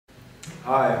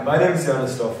Hi, my name is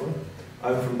Janis Stoffel.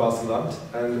 I'm from Basel-Land,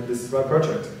 and this is my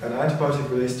project, an antibiotic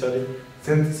release study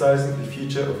synthesizing the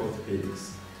future of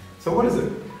orthopaedics. So what is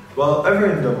it? Well, over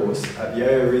in Davos at the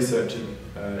AO Research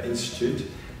Institute,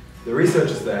 the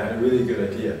researchers there had a really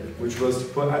good idea, which was to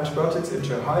put antibiotics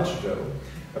into a hydrogel,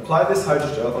 apply this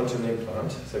hydrogel onto an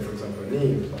implant, say for example a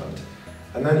knee implant,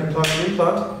 and then implant the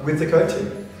implant with the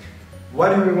coating.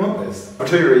 Why do we want this? For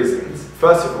two reasons.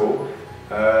 First of all,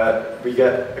 we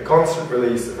get a constant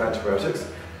release of antibiotics,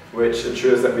 which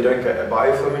ensures that we don't get a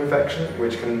biofilm infection,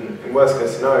 which can, in worst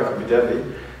case scenario, could be deadly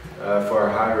for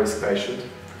a high-risk patient.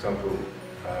 For example,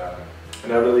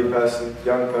 an elderly person,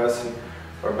 young person,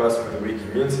 or a person with a weak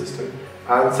immune system.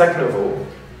 And second of all,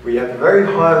 we have a very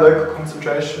high local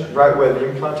concentration right where the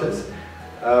implant is,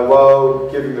 while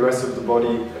giving the rest of the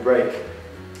body a break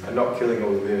and not killing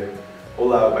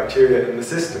all our bacteria in the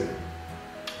system.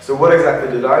 So what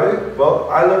exactly did I do? Well,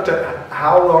 I looked at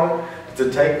how long does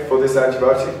it take for this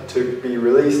antibiotic to be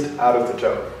released out of the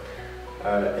gel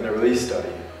in a release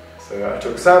study. So I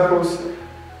took samples,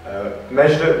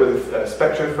 measured it with a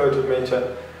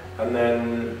spectrophotometer, and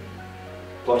then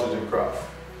plotted a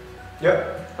graph.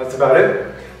 Yep, that's about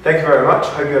it. Thank you very much.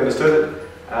 Hope you understood it.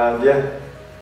 And yeah,